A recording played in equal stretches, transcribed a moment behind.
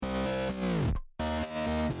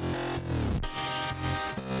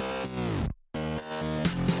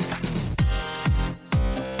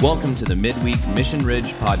Welcome to the Midweek Mission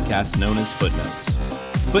Ridge podcast known as Footnotes.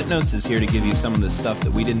 Footnotes is here to give you some of the stuff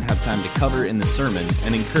that we didn't have time to cover in the sermon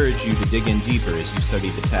and encourage you to dig in deeper as you study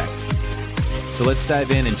the text. So let's dive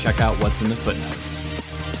in and check out what's in the footnotes.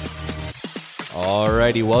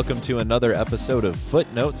 Alrighty, welcome to another episode of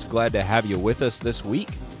Footnotes. Glad to have you with us this week.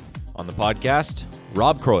 On the podcast,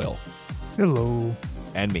 Rob Croyle. Hello.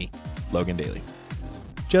 And me, Logan Daly.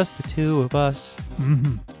 Just the two of us.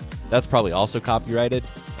 Mm-hmm. That's probably also copyrighted,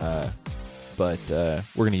 but we're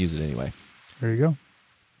going to use it anyway. There you go.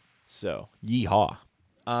 So, yeehaw.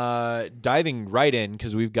 Diving right in,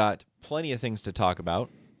 because we've got plenty of things to talk about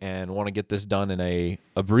and want to get this done in a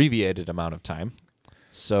abbreviated amount of time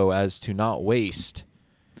so as to not waste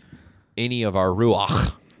any of our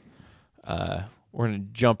ruach. We're going to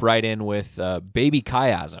jump right in with baby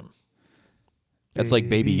chiasm. That's like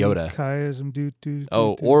baby Yoda. Chiasm, Baby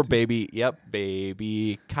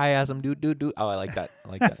chiasm, do. Oh, I like that.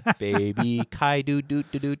 Baby chi,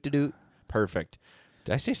 do. Perfect.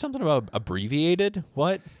 Did I say something about abbreviated?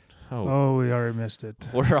 What? Oh, we already missed it.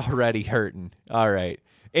 We're already hurting. All right.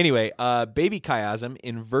 Anyway, baby chiasm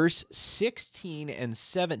in verse 16 and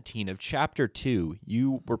 17 of chapter 2.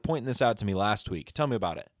 You were pointing this out to me last week. Tell me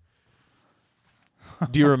about it.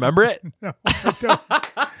 Do you remember it? No,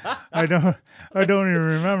 I don't even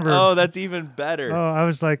remember. Oh, that's even better. Oh, I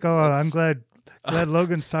was like, I'm glad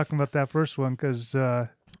Logan's talking about that first one because. This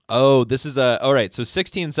is all right. So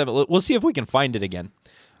 16 and 17. We'll see if we can find it again.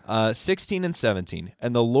 16 and 17.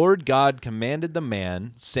 And the Lord God commanded the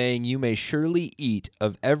man, saying, "You may surely eat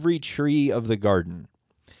of every tree of the garden,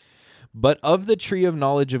 but of the tree of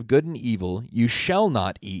knowledge of good and evil you shall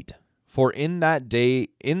not eat. For in the day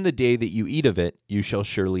that you eat of it, you shall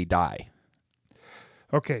surely die."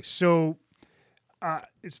 Okay, so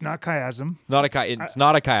it's not chiasm. It's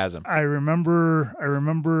not a chiasm. I remember.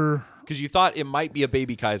 Because you thought it might be a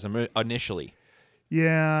baby chiasm initially.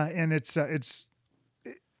 Yeah, and it's a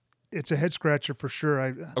head scratcher for sure.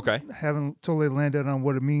 I haven't totally landed on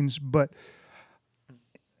what it means, but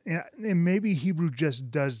and maybe Hebrew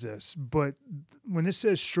just does this. But when it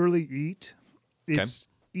says surely eat, it's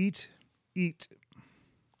eat.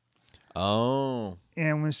 Oh.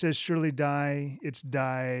 And when it says surely die, it's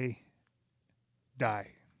die.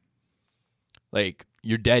 Like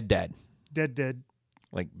you're dead. Dead.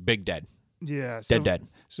 Like big dead. Yeah. Dead.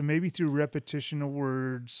 So maybe through repetition of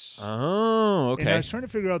words. Oh, okay. And I was trying to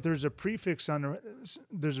figure out there's a prefix on the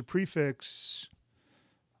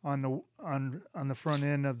front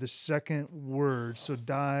end of the second word. So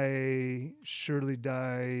die, surely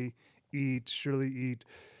die, eat, surely eat.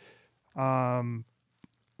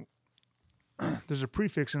 There's a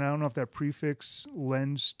prefix, and I don't know if that prefix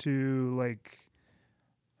lends to like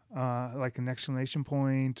an exclamation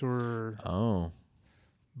point or. Oh.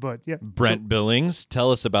 But yeah. Brent Billings,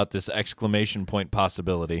 tell us about this exclamation point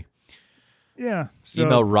possibility. Yeah. So,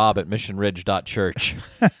 email rob@missionridge.church.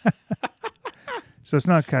 So it's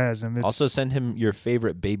not chiasm. It's also send him your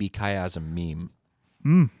favorite baby chiasm meme.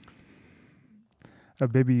 A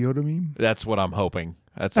baby Yoda meme? That's what I'm hoping.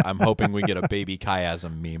 I'm hoping we get a baby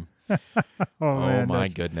chiasm meme. Man, my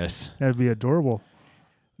goodness. That'd be adorable.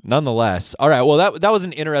 Nonetheless. All right. Well, that was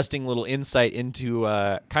an interesting little insight into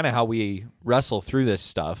kind of how we wrestle through this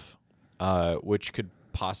stuff, which could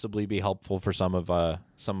possibly be helpful for some of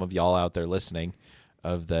y'all out there listening.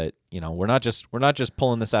 Of that, we're not just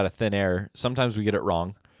pulling this out of thin air. Sometimes we get it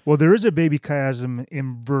wrong. Well, there is a baby chiasm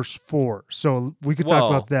in verse 4, so we could talk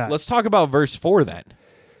about that. Let's talk about verse 4 then.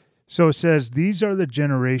 So it says, "These are the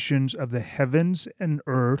generations of the heavens and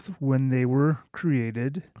earth when they were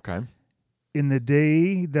created. Okay. In the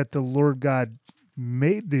day that the Lord God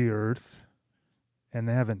made the earth and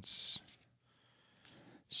the heavens."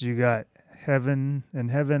 So you got heaven and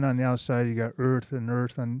heaven on the outside. You got earth and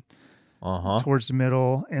earth on towards the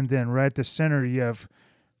middle. And then right at the center, you have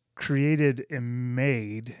created and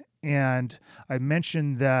made. And I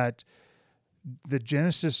mentioned that the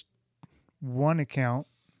Genesis 1 account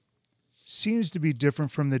seems to be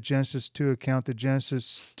different from the Genesis 2 account. The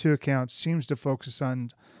Genesis 2 account seems to focus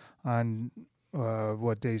on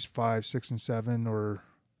what days 5, 6, and 7, or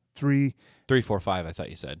 3, 4, 5. I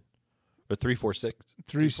thought you said, or 3, 4, 6,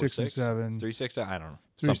 3, 6, and 7, 3, 6. I don't know.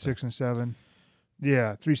 3, Something. 6, and 7.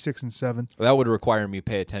 Yeah, 3, 6, and 7. Well, that would require me to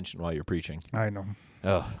pay attention while you're preaching. I know.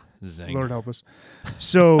 Oh, zing. Lord help us.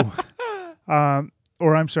 So,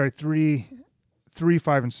 or I'm sorry, 3,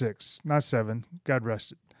 5, and 6, not 7. God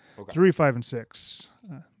rest it. Okay. 3, 5, and 6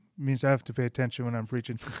 means I have to pay attention when I'm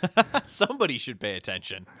preaching. Somebody should pay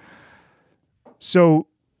attention. So,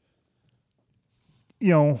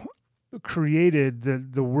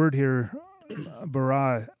 created the word here,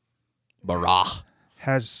 bara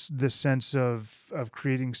has this sense of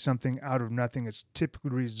creating something out of nothing. It's typically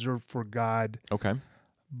reserved for God. Okay.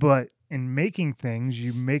 But in making things,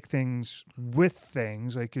 you make things with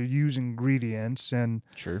things, like you use ingredients.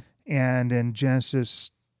 Sure. And in Genesis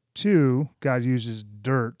 2, God uses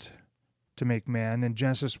dirt to make man. In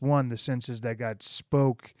Genesis 1, the sense is that God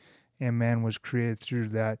spoke and man was created through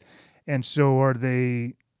that. And so are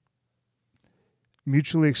they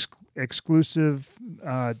mutually exclusive?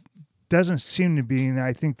 Doesn't seem to be, and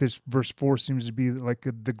I think this verse 4 seems to be like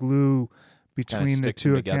the glue between the sticks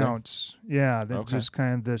them two together? accounts. Yeah, that Okay. just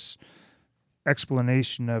kind of this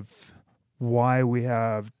explanation of why we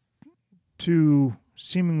have two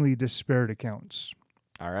seemingly disparate accounts.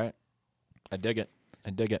 All right. I dig it.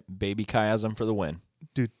 Baby chiasm for the win.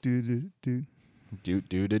 Do. Do.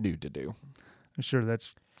 I'm sure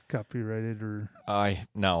that's copyrighted or...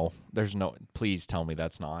 No, there's no, please tell me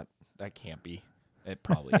that's not. That can't be. It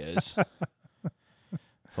probably is.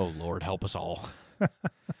 Oh, Lord, help us all.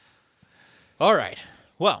 All right.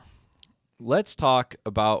 Well, let's talk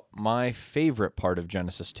about my favorite part of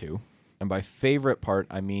Genesis 2. And by favorite part,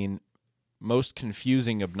 I mean most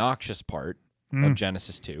confusing, obnoxious part of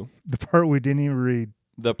Genesis 2. The part we didn't even read.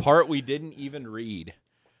 The part we didn't even read.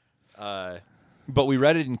 But we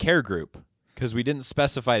read it in care group because we didn't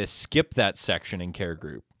specify to skip that section in care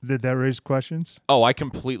group. Did that raise questions? Oh, I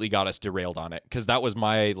completely got us derailed on it because that was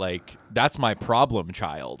that's my problem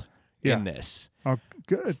child in this. Oh,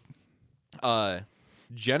 good.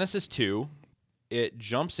 Genesis 2, it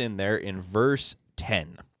jumps in there in verse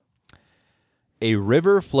 10. A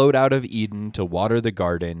river flowed out of Eden to water the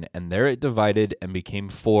garden, and there it divided and became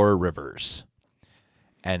 4 rivers.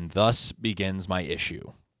 And thus begins my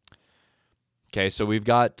issue. Okay, so we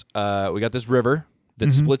got this river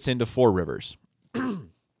that splits into 4 rivers.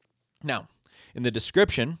 Now, in the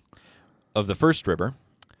description of the first river,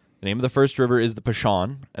 the name of the first river is the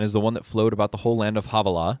Pishon, and is the one that flowed about the whole land of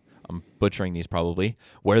Havilah. I'm butchering these probably.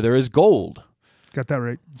 Where there is gold. Got that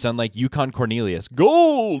right. Sound like Yukon Cornelius.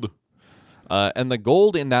 Gold! And the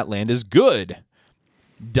gold in that land is good.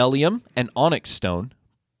 Bdellium and onyx stone.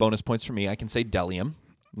 Bonus points for me. I can say bdellium.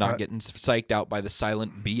 Not getting psyched out by the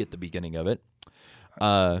silent B at the beginning of it.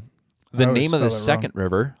 The name of the second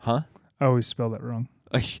river, huh? I always spell that wrong.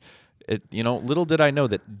 Little did I know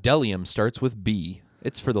that bdellium starts with B.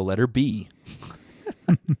 It's for the letter B.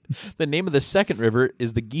 The name of the second river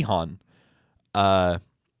is the Gihon.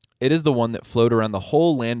 It is the one that flowed around the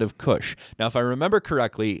whole land of Cush. Now, if I remember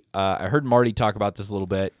correctly, I heard Marty talk about this a little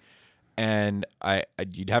bit, and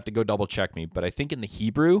you'd have to go double check me, but I think in the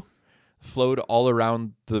Hebrew, flowed all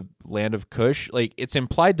around the land of Cush. Like, it's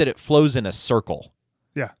implied that it flows in a circle.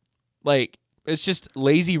 Yeah. Like, it's just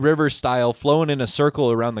lazy river style flowing in a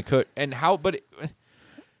circle around the Cush. And how, but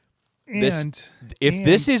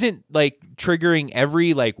this isn't like triggering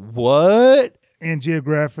every, like, what? And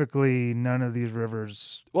geographically, none of these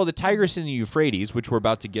rivers. Well, the Tigris and the Euphrates, which we're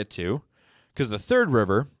about to get to, because the third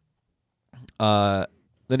river, the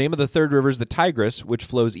name of the third river is the Tigris, which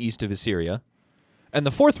flows east of Assyria. And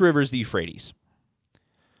the fourth river is the Euphrates.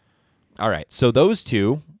 All right, so those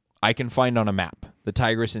two I can find on a map, the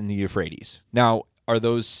Tigris and the Euphrates. Now, are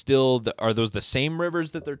those the same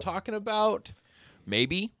rivers that they're talking about?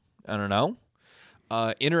 Maybe. I don't know.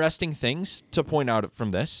 Interesting things to point out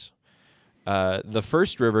from this. The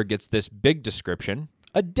first river gets this big description,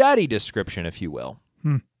 a daddy description, if you will.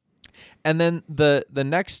 And then the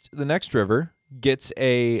next river gets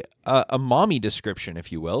a mommy description, if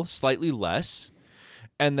you will, slightly less.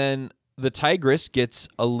 And then the Tigris gets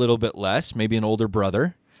a little bit less, maybe an older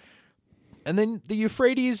brother. And then the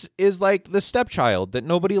Euphrates is like the stepchild that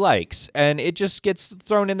nobody likes, and it just gets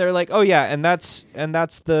thrown in there like, oh yeah, and that's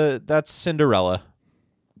Cinderella,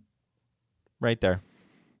 right there.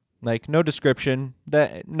 Like, no description,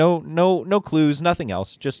 that no clues, nothing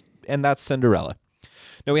else. Just, and that's Cinderella.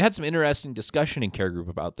 Now, we had some interesting discussion in care group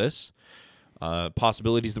about this.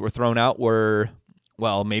 Possibilities that were thrown out were,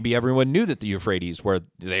 well, maybe everyone knew that the Euphrates, where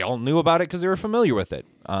they all knew about it because they were familiar with it.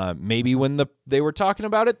 Maybe when they were talking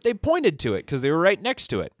about it, they pointed to it because they were right next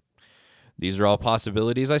to it. These are all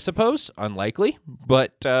possibilities, I suppose. Unlikely,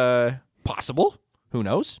 but possible. Who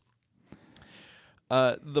knows?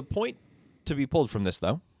 The point to be pulled from this,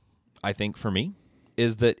 though, I think for me,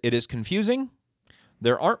 is that it is confusing.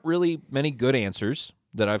 There aren't really many good answers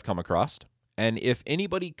that I've come across. And if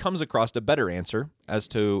anybody comes across a better answer as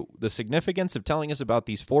to the significance of telling us about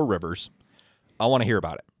these 4 rivers, I want to hear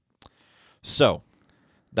about it. So,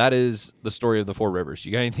 that is the story of the 4 rivers.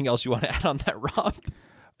 You got anything else you want to add on that, Rob?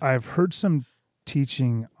 I've heard some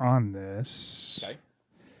teaching on this. Okay.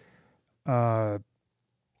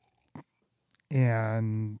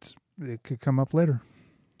 And It could come up later.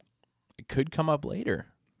 It could come up later.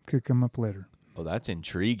 Could come up later. Oh, that's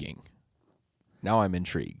intriguing. Now I'm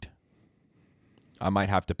intrigued. I might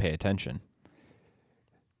have to pay attention.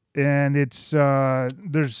 And it's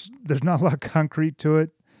there's not a lot concrete to it,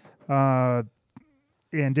 and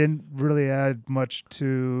didn't really add much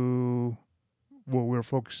to what we were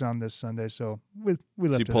focused on this Sunday. So we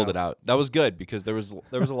left You pulled it out. That was good because there was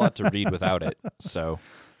a lot to read without it. So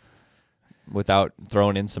without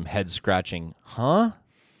throwing in some head scratching,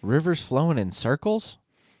 rivers flowing in circles.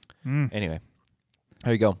 Anyway,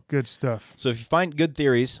 there you go. Good stuff. So if you find good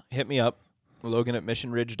theories, hit me up, Logan at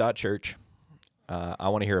missionridge.church. I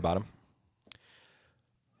want to hear about them.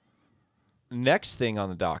 Next thing on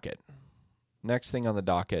the docket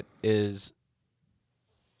is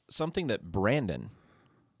something that Brandon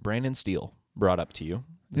Steele brought up to you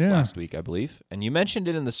this last week, I believe. And you mentioned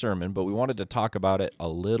it in the sermon, but we wanted to talk about it a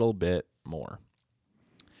little bit more.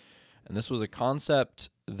 And this was a concept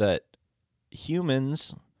that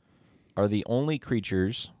humans are the only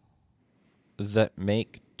creatures that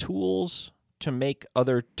make tools to make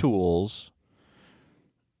other tools.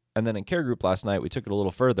 And then in care group last night, we took it a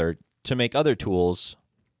little further to make other tools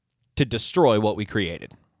to destroy what we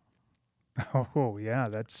created. Oh, yeah,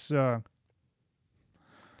 that's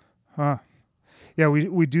Yeah,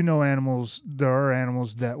 we do know animals. There are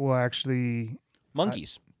animals that will actually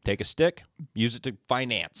Monkeys take a stick, use it to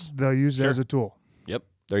finance. they'll use it as a tool. Yep,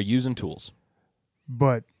 they're using tools.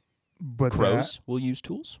 But Crows will use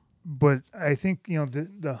tools. But I think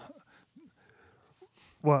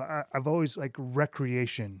I've always like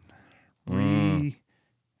recreation, recreation,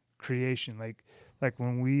 like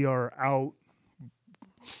when we are out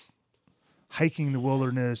hiking the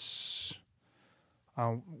wilderness,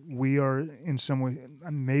 we are in some way,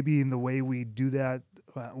 maybe in the way we do that,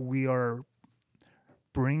 we are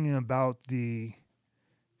bringing about the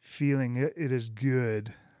feeling it is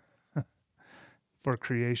good for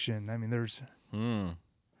creation. I mean, there's.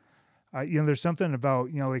 There's something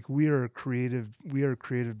about, like we are creative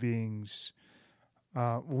beings.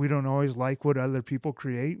 We don't always like what other people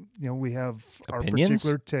create. We have our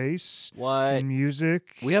particular tastes in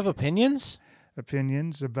music. We have opinions?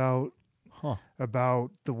 Opinions about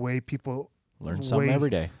the way people learn something every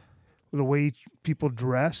day. The way people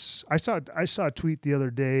dress. I saw a tweet the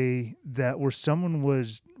other day where someone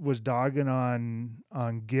was dogging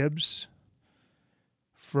on Gibbs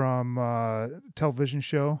from television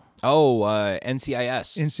show. Oh,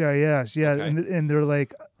 NCIS. NCIS, yeah. Okay. And they're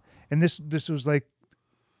like, and this was like,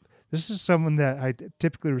 this is someone that I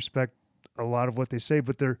typically respect a lot of what they say,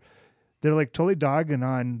 but they're like totally dogging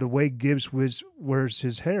on the way Gibbs wears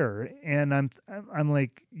his hair, and I'm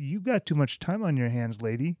like, you got too much time on your hands,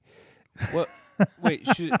 lady. What? Wait,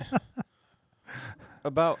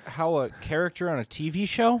 about how a character on a TV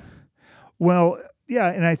show? Well, yeah,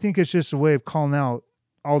 and I think it's just a way of calling out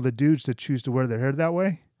all the dudes that choose to wear their hair that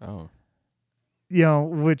way. Oh.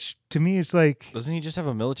 Which to me it's like... Doesn't he just have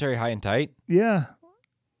a military high and tight? Yeah.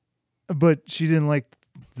 But she didn't like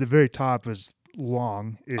the very top is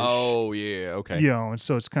long-ish. Oh, yeah, okay. And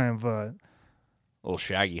so it's kind of a little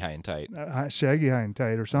shaggy high and tight. Shaggy high and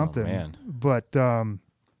tight or something. Oh, man. But...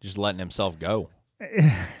 just letting himself go.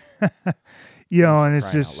 And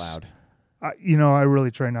it's just... out loud. I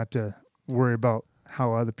really try not to worry about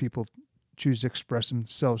how other people choose to express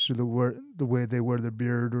themselves through the way they wear their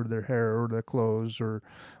beard or their hair or their clothes or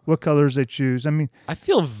what colors they choose. I mean, I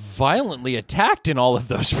feel violently attacked in all of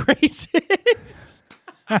those phrases.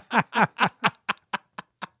 I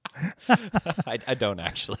don't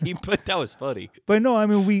actually, but that was funny. But no, I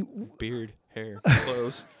mean beard, hair,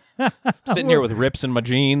 clothes. Sitting here with rips in my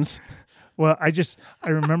jeans. Well, I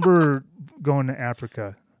remember going to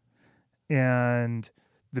Africa, and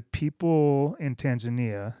the people in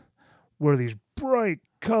Tanzania wear these bright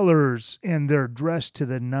colors, and they're dressed to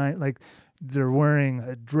the nine. Like they're wearing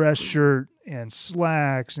a dress shirt and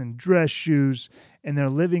slacks and dress shoes, and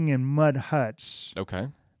they're living in mud huts. Okay.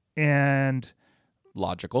 And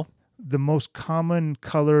logical. The most common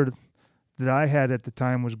color that I had at the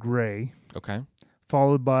time was gray. Okay.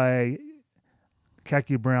 Followed by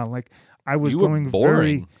khaki brown. Like I was you going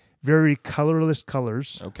very, very colorless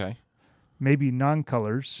colors. Okay. Maybe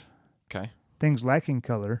non-colors. Okay. Things lacking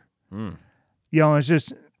color. It's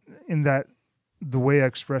just in that the way I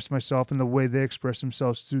express myself and the way they express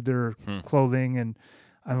themselves through their clothing, and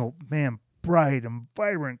I'm bright and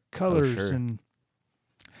vibrant colors. Oh, sure. And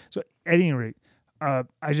so at any rate,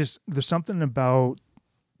 there's something about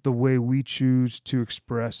the way we choose to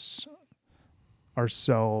express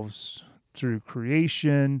ourselves through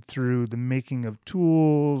creation, through the making of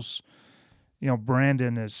tools,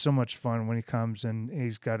 Brandon is so much fun when he comes and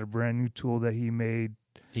he's got a brand new tool that he made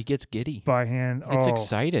He gets giddy. by hand. He gets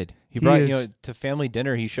excited. He he brought, is- to family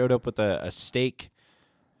dinner, he showed up with a steak.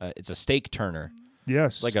 It's a steak turner.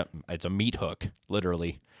 Yes. It's a meat hook,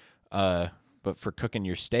 literally. But for cooking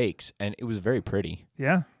your steaks. And it was very pretty.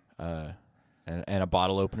 Yeah. And a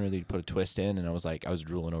bottle opener that you put a twist in. And I was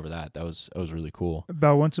drooling over that. That was really cool.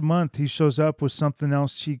 About once a month, he shows up with something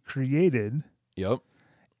else he created. Yep.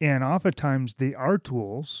 And oftentimes they are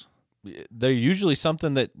tools. They're usually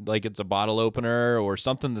something that, like, it's a bottle opener or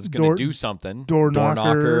something that's going to do something. Door knocker.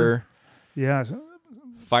 knocker, Yeah.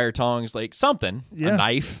 fire tongs, like something, Yeah. a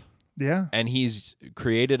knife. Yeah. And he's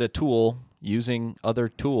created a tool using other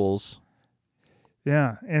tools.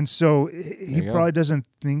 Yeah. And so There he you go. probably doesn't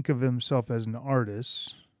think of himself as an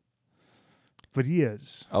artist, but he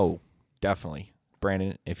is. Oh, definitely.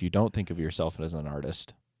 Brandon, if you don't think of yourself as an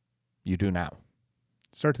artist, you do now.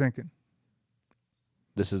 Start thinking.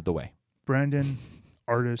 This is the way. Brandon,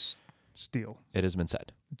 artist, Steele. It has been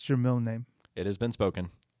said. It's your middle name. It has been spoken.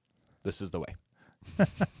 This is the way.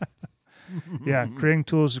 Yeah, creating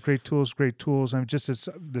tools is great tools. I mean, just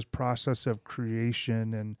this process of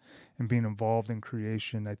creation and being involved in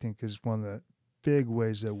creation, I think, is one of the big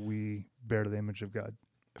ways that we bear the image of God.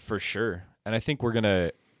 For sure. And I think we're going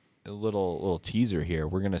to, a little teaser here,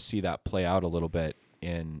 we're going to see that play out a little bit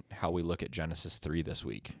in how we look at Genesis 3 this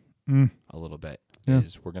week. A little bit. Yeah.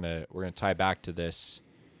 Is we're going to tie back to this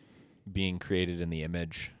being created in the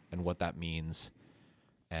image and what that means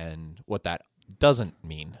and what that doesn't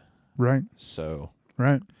mean. Right, So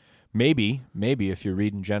right. maybe if you're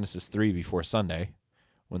reading Genesis 3 before Sunday,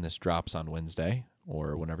 when this drops on Wednesday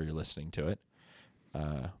or whenever you're listening to it,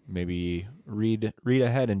 maybe read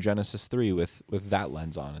ahead in Genesis 3 with that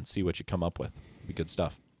lens on and see what you come up with. It'd be good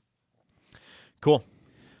stuff. Cool.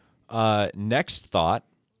 Next thought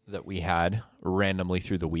that we had randomly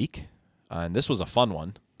through the week, and this was a fun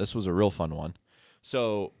one. This was a real fun one.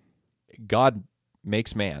 So God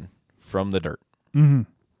makes man from the dirt. Mm-hmm.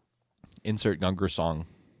 Insert Gungor song.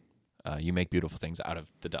 You make beautiful things out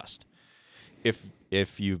of the dust.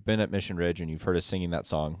 If you've been at Mission Ridge and you've heard us singing that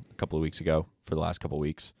song a couple of weeks ago for the last couple of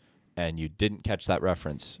weeks, and you didn't catch that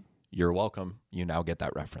reference, you're welcome. You now get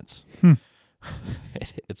that reference.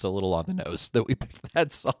 It's a little on the nose that we picked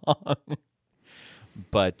that song.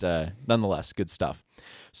 But nonetheless, good stuff.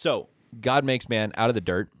 So God makes man out of the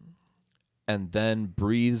dirt and then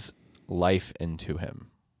breathes life into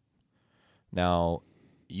him. Now,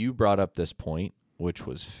 you brought up this point, which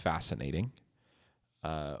was fascinating.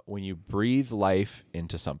 When you breathe life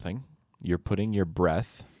into something, you're putting your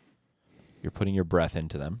breath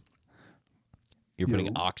into them. You're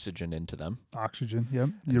putting oxygen into them. Oxygen, yep.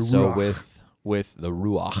 And Your so ruach. with the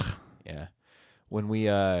ruach, yeah. When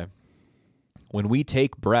we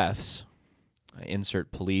take breaths,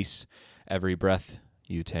 insert police, every breath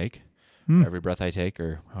you take, every breath I take,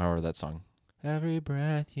 or however that song. Every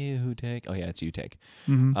breath you take. Oh yeah, it's you take.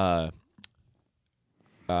 Mm-hmm.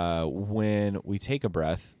 When we take a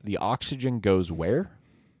breath, the oxygen goes where?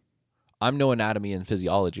 I'm no anatomy and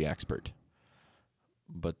physiology expert,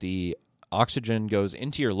 but the oxygen goes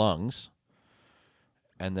into your lungs,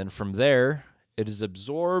 and then from there, it is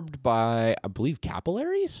absorbed by, I believe,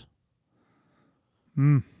 capillaries?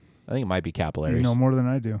 I think it might be capillaries. You know more than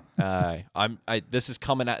I do. This is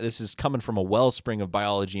coming from a wellspring of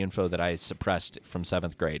biology info that I suppressed from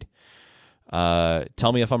 7th grade.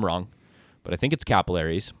 Tell me if I'm wrong, but I think it's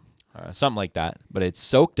capillaries, something like that. But it's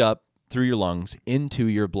soaked up through your lungs into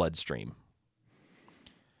your bloodstream.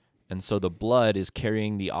 And so the blood is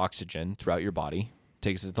carrying the oxygen throughout your body,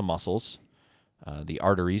 takes it to the muscles. The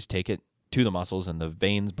arteries take it to the muscles, and the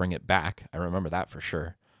veins bring it back. I remember that for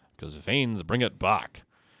sure, because veins bring it back.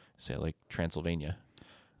 Say it like Transylvania.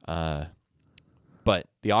 But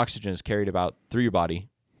the oxygen is carried about through your body,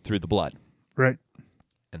 through the blood. Right.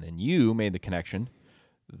 And then you made the connection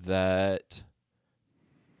that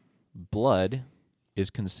blood is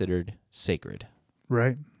considered sacred.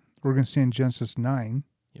 Right. We're going to see in Genesis 9,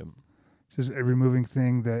 Yep. it says, every moving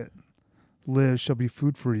thing that lives shall be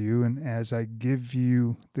food for you, and as I give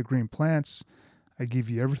you the green plants, I give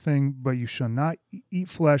you everything, but you shall not eat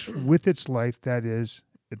flesh with its life, that is,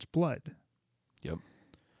 its blood. Yep.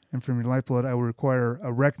 And from your lifeblood I will require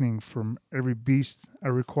a reckoning. From every beast I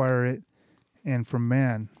require it, and from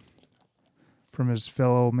man, from his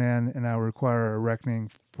fellow man, and I will require a reckoning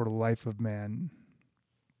for the life of man.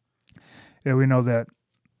 Yeah, we know that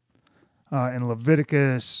in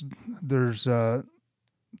Leviticus there's a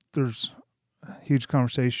huge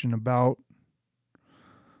conversation about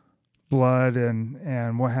blood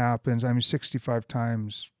and what happens. I mean, 65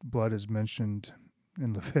 times blood is mentioned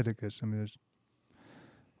in Leviticus. I mean, there's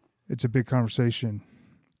it's a big conversation.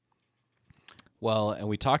 Well, and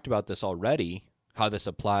we talked about this already, how this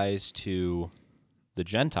applies to the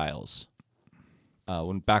Gentiles.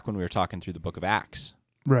 Back when we were talking through the book of Acts.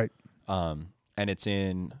 Right. And it's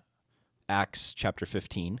in Acts chapter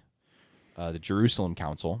 15, the Jerusalem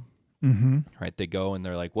Council. Mm-hmm. Right? They go and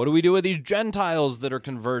they're like, what do we do with these Gentiles that are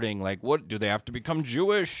converting? Like, what do they have to become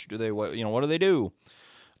Jewish? Do they, what do they do?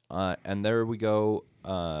 And there we go,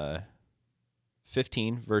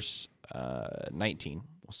 15, verse 19.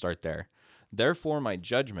 We'll start there. Therefore, my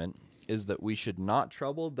judgment is that we should not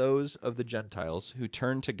trouble those of the Gentiles who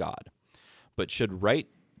turn to God, but should write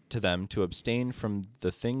to them to abstain from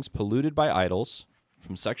the things polluted by idols,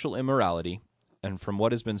 from sexual immorality, and from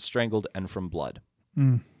what has been strangled, and from blood.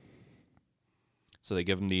 Mm. So they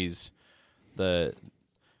give them these, the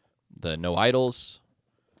no idols.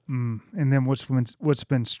 And then what's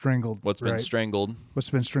been strangled? What's been right? strangled. What's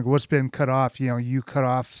been strangled? What's been cut off? You cut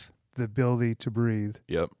off the ability to breathe.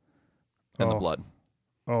 Yep. And the Oh. blood.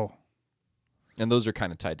 Oh, And those are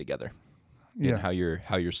kind of tied together yeah, in how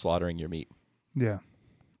you're slaughtering your meat. yeah.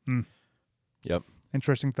 Yep.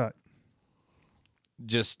 Interesting thought.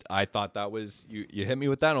 Just, I thought that was, you hit me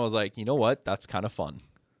with that, and I was like, you know what? That's kind of fun.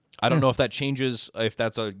 I don't know if that changes, if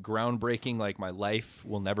that's a groundbreaking, like my life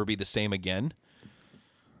will never be the same again.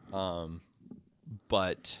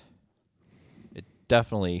 But it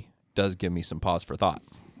definitely does give me some pause for thought.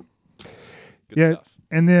 Good Yeah. stuff.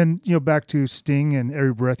 And then, back to Sting and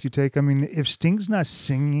Every Breath You Take. I mean, if Sting's not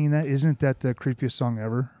singing that, isn't that the creepiest song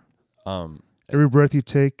ever? Every breath you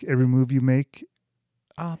take, every move you make,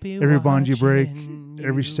 I'll be every bond you break, watching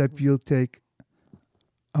every you. step you'll take,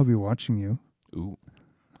 I'll be watching you. Ooh.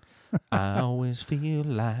 I always feel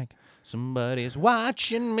like somebody's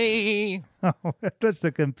watching me. Oh, that's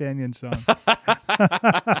the companion song.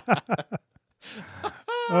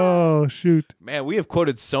 Oh, shoot. Man, we have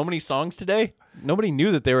quoted so many songs today. Nobody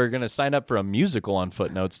knew that they were going to sign up for a musical on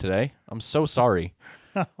Footnotes today. I'm so sorry.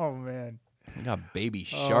 Oh, man. We got Baby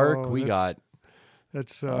Shark. Oh, We got...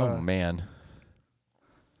 That's oh, man.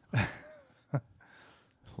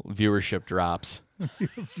 Viewership drops.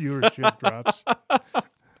 viewership drops.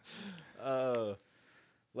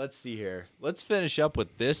 Let's see here. Let's finish up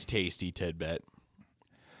with this tasty tidbit.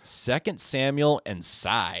 2 Samuel and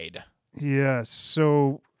side. Yeah,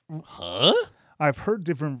 so Huh? I've heard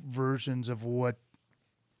different versions of what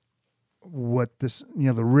this,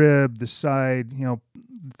 the rib, the side,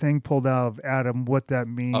 thing pulled out of Adam, what that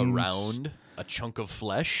means. Around a chunk of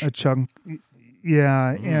flesh. A chunk.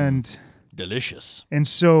 Yeah, and Delicious. and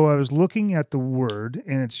so I was looking at the word,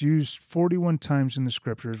 and it's used 41 times in the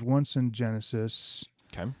scriptures, once in Genesis.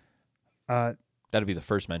 Okay. Uh, That'd be the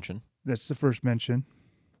first mention that's the first mention.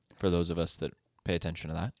 for those of us that pay attention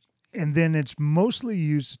to that. And then it's mostly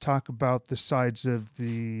used to talk about the sides of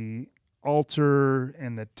the altar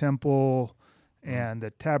and the temple and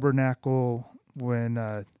the tabernacle when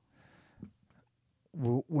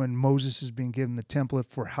Moses is being given the template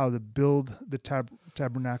for how to build the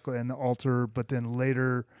tabernacle and the altar. But then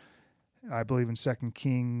later, I believe in 2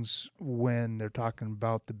 Kings, when they're talking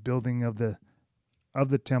about the building of the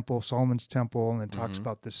temple, Solomon's temple, and it talks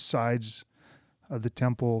about the sides of the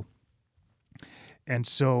temple. And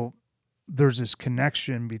so there's this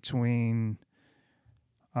connection between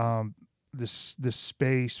this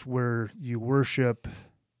space where you worship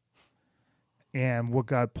and what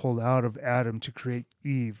God pulled out of Adam to create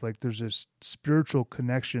Eve. Like there's this spiritual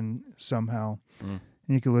connection somehow. And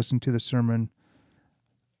you can listen to the sermon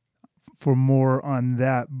for more on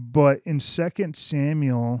that. But in 2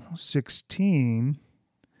 Samuel 16,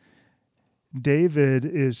 David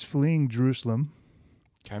is fleeing Jerusalem.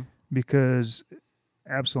 Okay. Because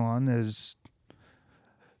Absalom has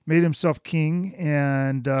made himself king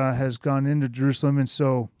and has gone into Jerusalem, and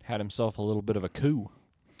so Had himself a little bit of a coup.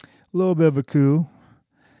 a little bit of a coup.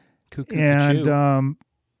 And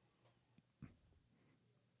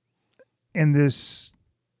and this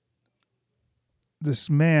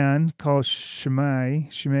man called Shimei,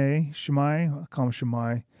 I call him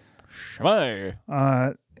Shimei.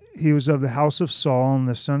 He was of the house of Saul and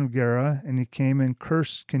the son of Gera, and he came and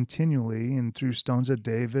cursed continually and threw stones at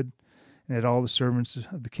David and at all the servants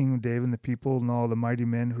of the king of David and the people and all the mighty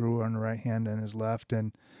men who were on the right hand and his left.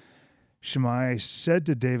 And Shimei said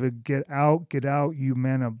to David, get out, you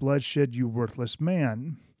man of bloodshed, you worthless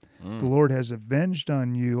man. The Lord has avenged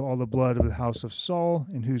on you all the blood of the house of Saul,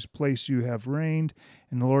 in whose place you have reigned,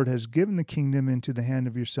 and the Lord has given the kingdom into the hand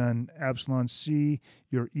of your son Absalom. See,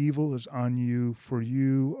 your evil is on you, for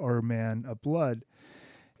you are a man of blood.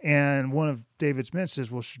 And one of David's men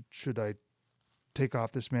says, well, should I take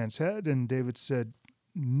off this man's head? And David said,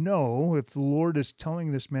 no, if the Lord is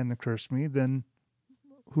telling this man to curse me, then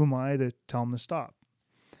who am I to tell him to stop?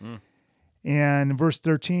 And in verse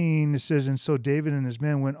 13, it says, and so David and his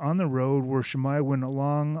men went on the road where Shimei went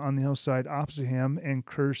along on the hillside opposite him and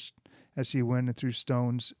cursed as he went and threw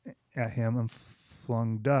stones at him and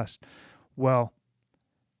flung dust. Well,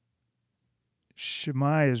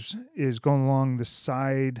 Shimei is going along the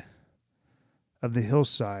side of the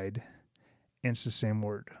hillside, and it's the same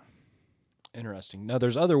word. Interesting. Now,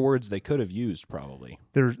 there's other words they could have used, probably.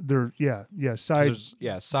 Side.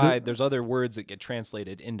 Side. There's other words that get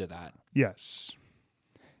translated into that. Yes.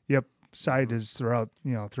 Yep. Side is throughout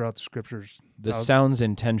the scriptures. This sounds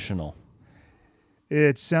intentional.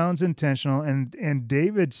 It sounds intentional, and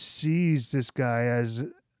David sees this guy as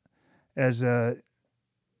a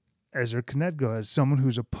Kenedgo, as someone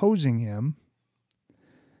who's opposing him,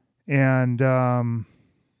 and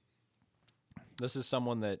this is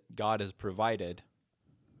someone that God has provided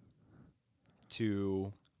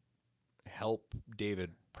to help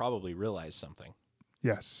David probably realize something.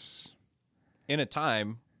 Yes. In a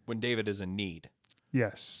time when David is in need.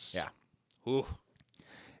 Yes. Yeah. Ooh.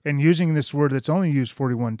 And using this word that's only used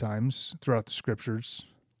 41 times throughout the scriptures.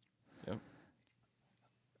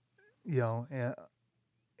 Yep.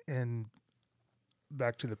 And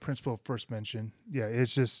back to the principle first mentioned. Yeah,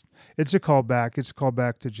 it's a callback. It's a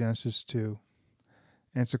callback to Genesis 2.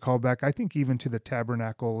 And it's a callback, I think, even to the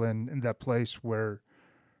tabernacle and that place where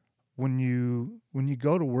when you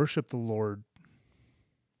go to worship the Lord,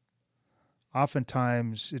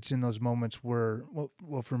 oftentimes it's in those moments where,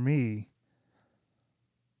 well, for me,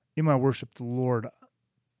 in my worship the Lord,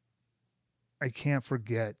 I can't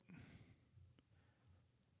forget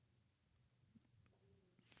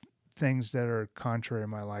things that are contrary in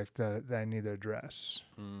my life that I need to address.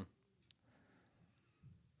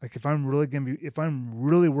 Like if I'm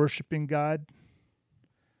really worshiping God,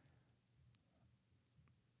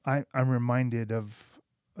 I'm reminded of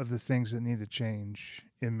the things that need to change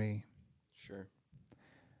in me. Sure.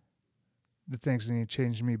 The things that need to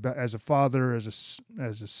change in me, but as a father, as a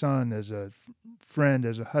son, as a friend,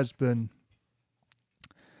 as a husband,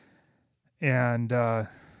 and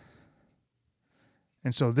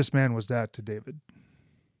so this man was that to David.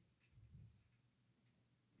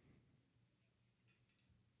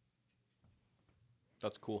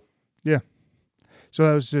 That's cool. Yeah. So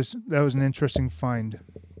that was an interesting find.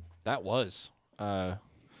 That was.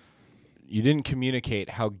 You didn't communicate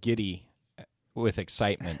how giddy with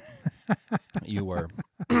excitement you were.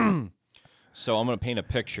 So I'm going to paint a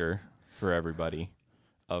picture for everybody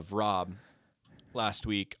of Rob last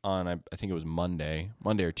week on, I think it was Monday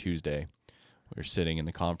or Tuesday. We were sitting in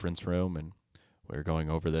the conference room and we were going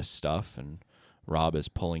over this stuff, and Rob is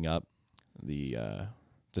pulling up the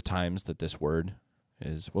times that this word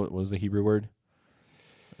is. What was the Hebrew word?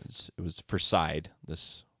 It was for side.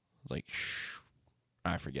 This was like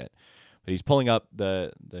I forget, but he's pulling up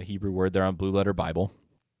the Hebrew word there on Blue Letter Bible,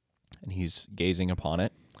 and he's gazing upon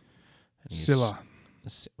it. And Selah.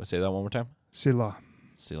 Say that one more time. Selah.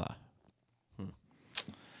 Selah.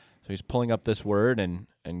 So he's pulling up this word and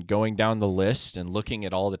going down the list and looking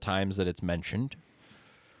at all the times that it's mentioned.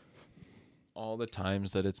 All the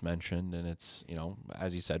times that it's mentioned, and it's,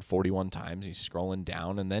 as he said, 41 times. He's scrolling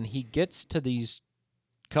down, and then he gets to these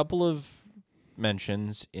couple of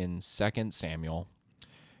mentions in 2 Samuel,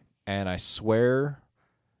 and I swear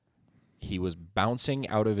he was bouncing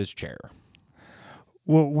out of his chair.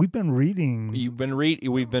 Well, we've been reading. We've been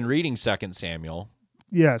reading 2 Samuel.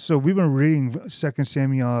 Yeah, so we've been reading 2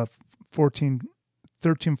 Samuel 13,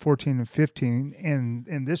 14, and 15,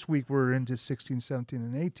 and this week we're into 16, 17,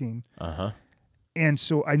 and 18. Uh-huh. And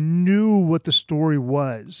so I knew what the story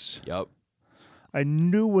was. Yep. I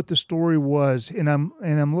knew what the story was, and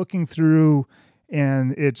I'm looking through,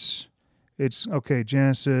 and it's okay,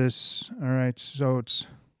 Genesis. All right, so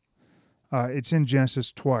it's in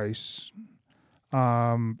Genesis twice.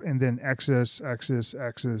 And then Exodus. Okay,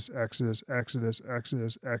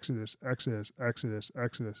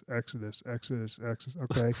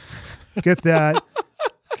 get that.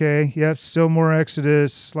 Okay, yep, still more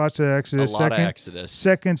Exodus, lots of Exodus. A lot of Exodus.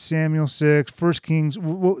 2 Samuel 6, 1 Kings,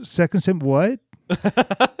 2 Samuel, what?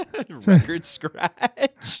 Record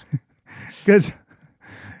scratch. Because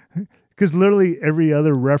literally every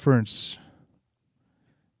other reference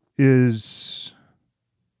is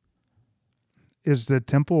the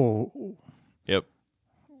temple. Yep.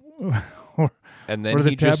 And then or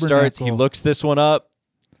the he just starts, he tabernacle. looks this one up,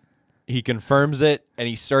 he confirms it, and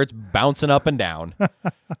he starts bouncing up and down.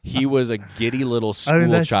 He was a giddy little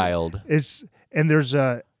school child. And there's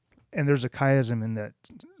And there's a chiasm in that.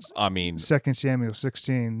 I mean, 2 Samuel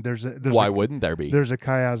 16. There's why wouldn't there be? There's a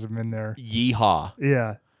chiasm in there. Yeehaw.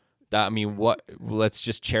 Yeah. I mean, what? Let's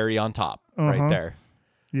just cherry on top right there.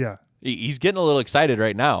 Yeah. He's getting a little excited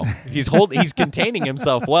right now. He's containing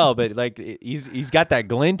himself well, but like he's got that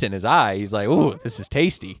glint in his eye. He's like, "Ooh, this is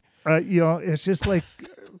tasty." It's just like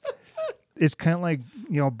it's kind of like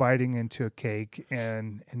biting into a cake,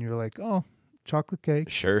 and you're like, "Oh, chocolate cake."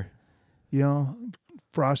 Sure.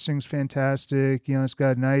 Frosting's fantastic. It's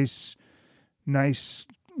got nice,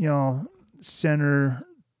 center.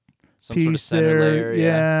 Some sort of center there. layer.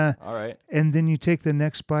 Yeah. All right. And then you take the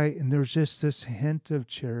next bite, and there's just this hint of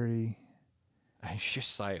cherry. It's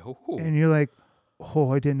just like, ooh. And you're like,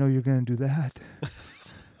 "Oh, I didn't know you were going to do that."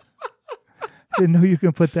 Didn't know you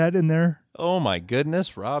can put that in there. Oh my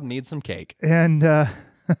goodness, Rob needs some cake. And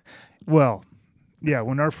well, yeah,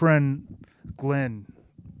 when our friend Glenn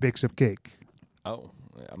bakes up cake. Oh,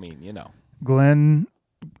 I mean, Glenn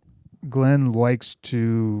likes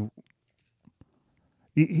to.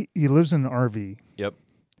 He lives in an RV. Yep.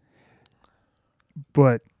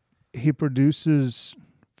 But he produces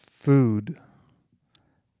food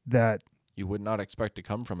that you would not expect to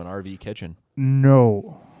come from an RV kitchen.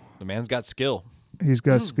 No. The man's got skill. He's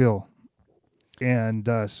got skill. And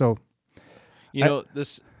so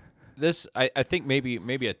this I think maybe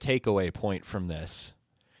a takeaway point from this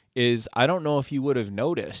is I don't know if you would have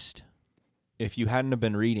noticed if you hadn't have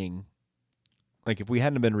been reading. Like, if we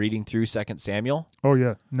hadn't been reading through 2 Samuel. Oh,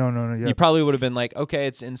 yeah. No. Yeah. You probably would have been like, okay,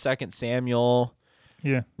 it's in 2 Samuel.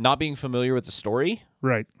 Yeah. Not being familiar with the story.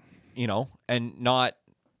 Right. And not,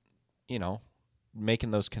 making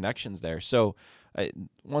those connections there. So,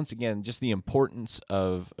 once again, just the importance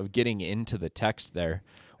of getting into the text there,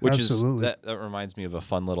 which Absolutely. that reminds me of a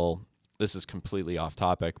fun little, this is completely off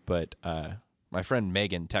topic, but my friend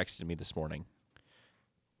Megan texted me this morning.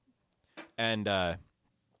 And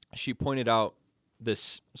she pointed out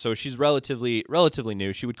this, so she's relatively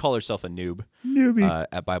new. She would call herself a newbie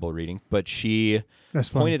at Bible reading, but she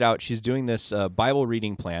pointed out she's doing this Bible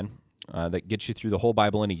reading plan that gets you through the whole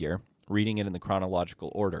Bible in a year, reading it in the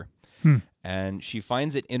chronological order. And she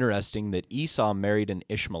finds it interesting that Esau married an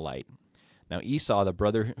Ishmaelite. Now, Esau, the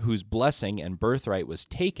brother whose blessing and birthright was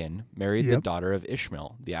taken, married the daughter of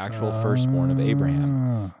Ishmael, the actual firstborn of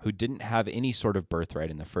Abraham, who didn't have any sort of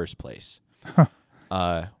birthright in the first place.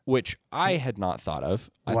 Which I had not thought of.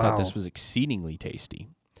 I thought this was exceedingly tasty.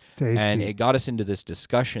 And it got us into this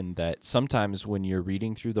discussion that sometimes when you're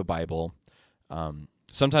reading through the Bible,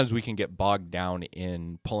 sometimes we can get bogged down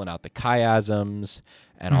in pulling out the chiasms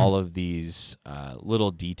and all of these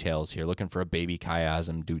little details here, looking for a baby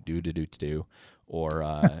chiasm, do,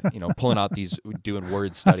 or pulling out these, doing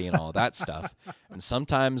word study and all that stuff. And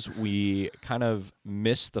sometimes we kind of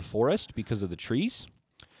miss the forest because of the trees.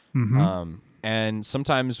 Mm-hmm. And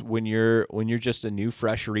sometimes when you're just a new,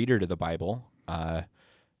 fresh reader to the Bible,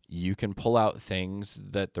 you can pull out things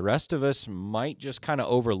that the rest of us might just kind of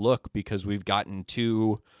overlook because we've gotten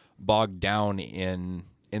too bogged down in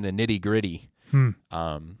the nitty gritty. And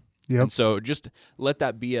so just let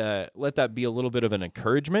that be a little bit of an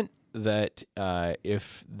encouragement that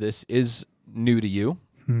if this is new to you,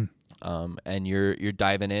 and you're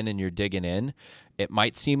diving in and you're digging in, it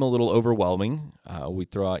might seem a little overwhelming. We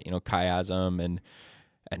throw out, chiasm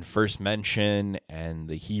and first mention and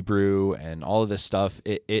the Hebrew and all of this stuff.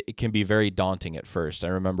 It can be very daunting at first. I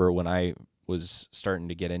remember when I was starting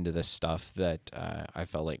to get into this stuff that I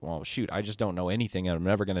felt like, well, shoot, I just don't know anything and I'm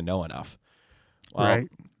never going to know enough. Well, right.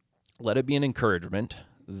 Let it be an encouragement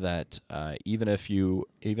that even if you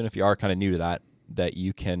are kind of new to that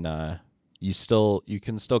you can you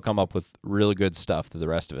can still come up with really good stuff that the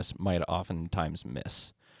rest of us might oftentimes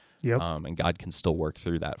miss. Yep. And God can still work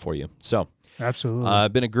through that for you. So, absolutely.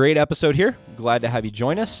 Been a great episode here. Glad to have you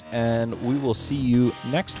join us, and we will see you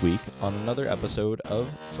next week on another episode of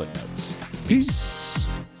Footnotes. Peace.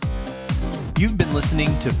 You've been listening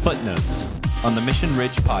to Footnotes on the Mission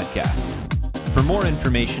Ridge podcast. For more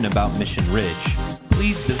information about Mission Ridge,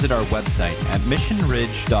 please visit our website at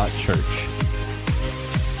missionridge.church.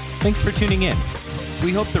 Thanks for tuning in.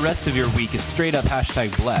 We hope the rest of your week is straight up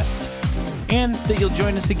 #blessed, and that you'll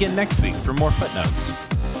join us again next week for more Footnotes.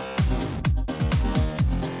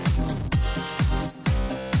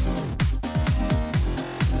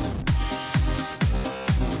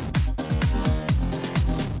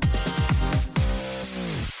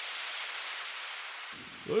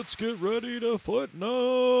 Let's get ready to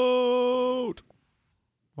footnote.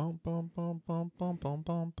 Oh,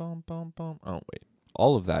 wait.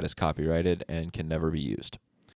 All of that is copyrighted and can never be used.